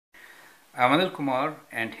I'm Anil Kumar,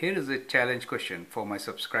 and here is a challenge question for my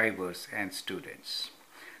subscribers and students.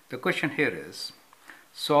 The question here is,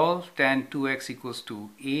 solve tan 2x equals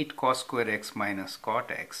to 8 cos square x minus cot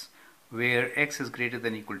x, where x is greater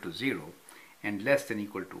than or equal to 0 and less than or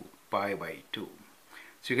equal to pi by 2.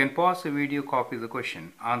 So you can pause the video, copy the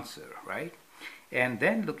question, answer, right? And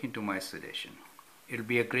then look into my suggestion. It'll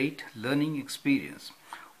be a great learning experience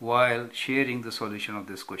while sharing the solution of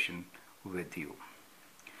this question with you.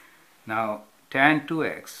 Now, tan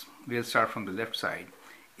 2x, we'll start from the left side,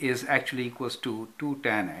 is actually equals to 2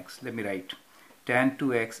 tan x. Let me write tan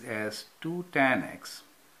 2x as 2 tan x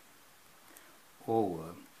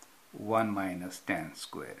over 1 minus tan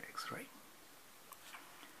square x, right?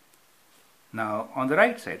 Now, on the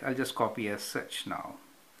right side, I'll just copy as such now.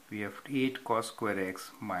 We have 8 cos square x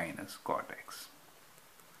minus cot x.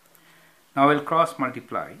 Now, we'll cross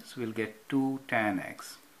multiply, so we'll get 2 tan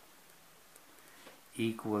x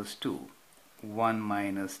equals to 1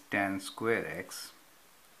 minus tan square x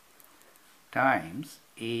times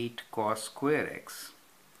 8 cos square x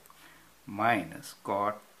minus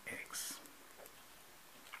cot x.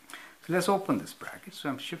 So let's open this bracket. So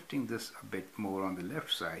I'm shifting this a bit more on the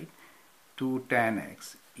left side. 2 tan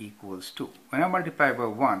x equals 2. When I multiply by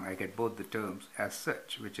 1, I get both the terms as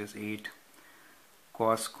such, which is 8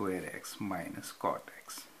 cos square x minus cot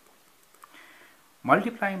x.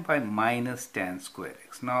 Multiplying by minus tan square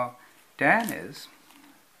x. Now, tan is,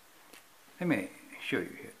 let me show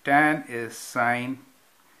you here. Tan is sine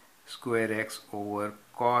square x over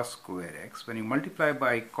cos square x. When you multiply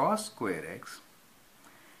by cos square x,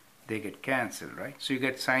 they get cancelled, right? So you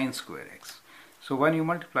get sine square x. So when you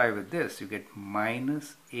multiply with this, you get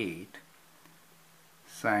minus 8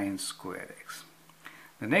 sine square x.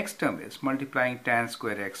 The next term is multiplying tan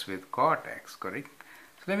square x with cot x, correct?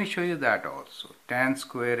 So let me show you that also. Tan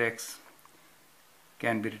square x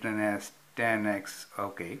can be written as tan x,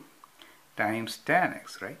 okay, times tan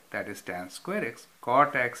x, right? That is tan square x.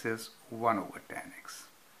 Cot x is 1 over tan x.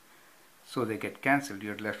 So they get cancelled.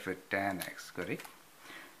 You're left with tan x, correct?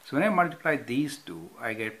 So when I multiply these two,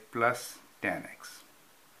 I get plus tan x.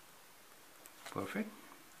 Perfect.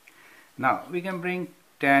 Now we can bring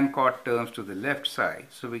tan cot terms to the left side.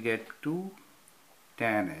 So we get 2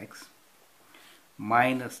 tan x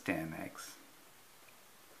minus tan x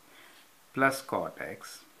plus cot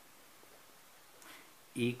x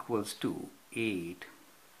equals to 8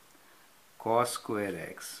 cos square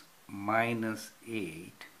x minus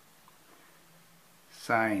 8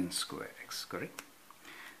 sine square x, correct?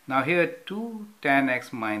 Now here 2 tan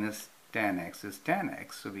x minus tan x is tan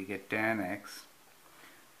x, so we get tan x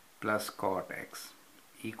plus cot x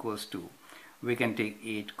equals to, we can take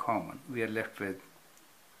 8 common, we are left with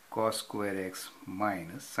cos square x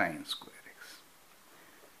minus sine square x,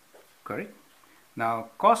 correct? Now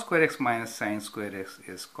cos square x minus sine square x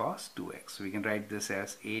is cos 2x, so we can write this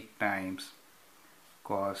as 8 times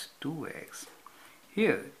cos 2x.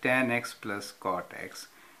 Here tan x plus cot x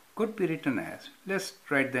could be written as, let's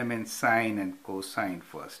write them in sine and cosine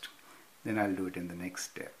first, then I'll do it in the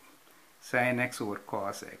next step. Sine x over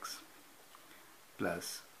cos x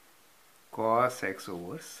plus cos x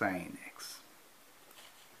over sine x.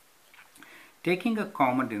 Taking a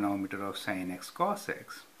common denominator of sine x cos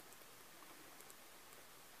x,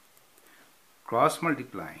 cross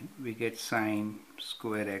multiplying, we get sine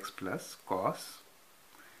square x plus cos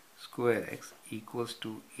square x equals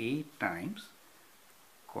to 8 times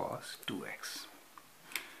cos 2x.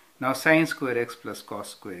 Now sine square x plus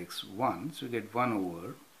cos square x 1, so we get 1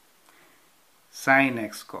 over sine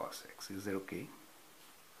x cos x, is that okay?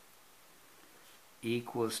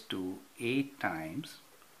 Equals to 8 times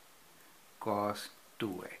cos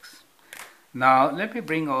 2x. Now let me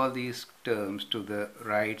bring all these terms to the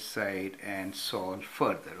right side and solve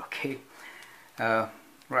further, okay?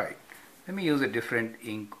 Right, let me use a different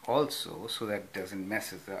ink also so that it doesn't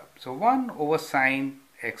mess it up. So 1 over sine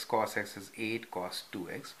x cos x is 8 cos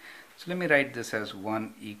 2x. So let me write this as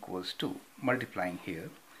 1 equals to, multiplying here,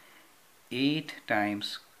 8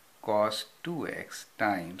 times cos 2x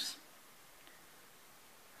times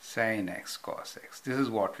sin x cos x. This is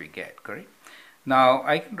what we get, correct? Now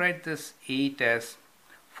I can write this 8 as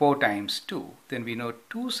 4 times 2. Then we know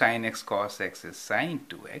 2 sin x cos x is sin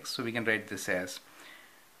 2x. So we can write this as,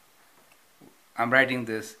 I'm writing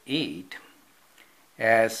this 8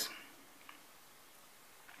 as,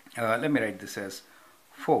 let me write this as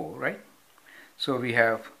 4, right? So we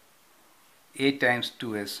have 8 times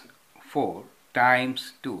 2 is 4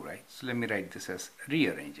 times 2, right? So let me write this as,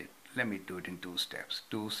 rearrange it. Let me do it in 2 steps.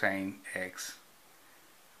 2 sin x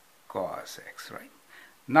cos x, right?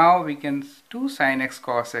 Now we can, 2 sin x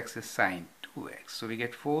cos x is sin 2. 2x. So we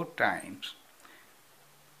get 4 times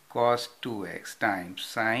cos 2x times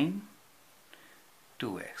sine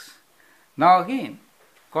 2x. Now again,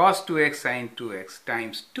 cos 2x sine 2x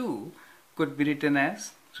times 2 could be written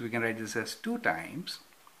as, so we can write this as 2 times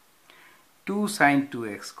 2 sine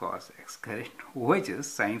 2x cos x, correct? Which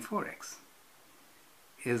is sine 4x.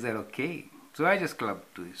 Is that okay? So I just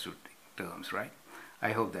clubbed these two terms, right?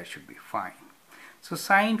 I hope that should be fine. So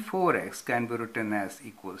sine 4x can be written as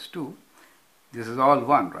equals to, this is all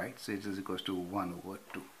 1, right? So it is equals to 1 over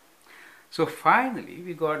 2. So finally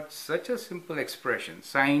we got such a simple expression,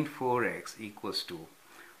 sine 4x equals to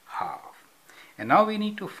half. And now we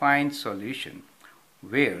need to find solution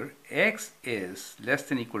where x is less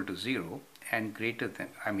than equal to 0 and greater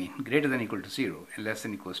than equal to 0 and less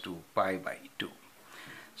than equals to pi by 2.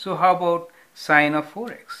 So how about sine of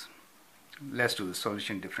 4x? Let's do the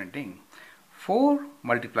solution different. 4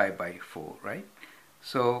 multiplied by 4, right?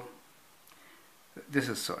 So this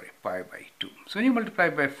is, pi by 2. So when you multiply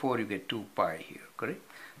by 4, you get 2 pi here, correct?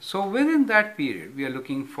 So within that period, we are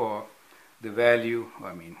looking for the value,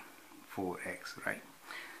 4x, right?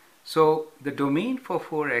 So the domain for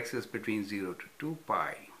 4x is between 0 to 2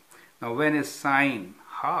 pi. Now when is sine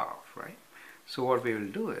half, right? So what we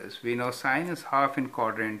will do is, we know sine is half in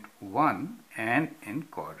quadrant 1 and in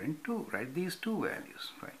quadrant 2, right? These two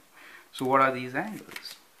values, right? So what are these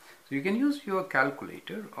angles? So you can use your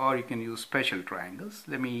calculator or you can use special triangles.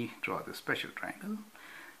 Let me draw the special triangle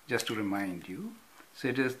just to remind you. So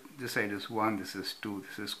it is, this side is 1, this is 2,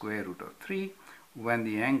 this is square root of 3 when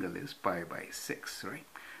the angle is pi by 6, right?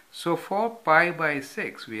 So for pi by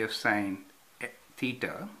 6 we have sine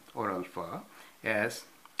theta or alpha as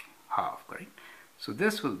half, correct? So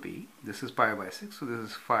this will be, this is pi by 6, so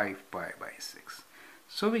this is 5 pi by 6.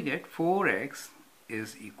 So we get 4x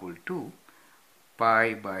is equal to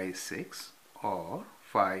pi by 6 or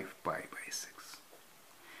 5 pi by 6.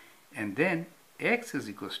 And then x is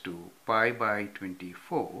equals to pi by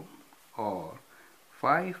 24 or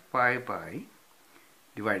 5 pi by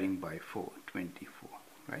dividing by 4, 24,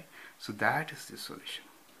 right? So that is the solution.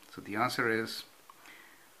 So the answer is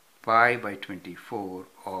pi by 24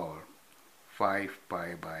 or 5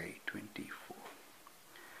 pi by 24.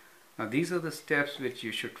 Now these are the steps which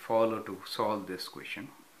you should follow to solve this question.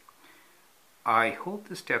 I hope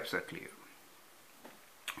the steps are clear.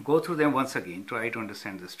 Go through them once again, try to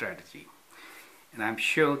understand the strategy. And I'm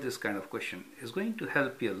sure this kind of question is going to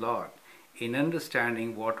help you a lot in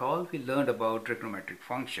understanding what all we learned about trigonometric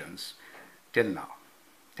functions till now.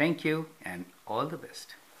 Thank you and all the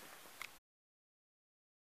best.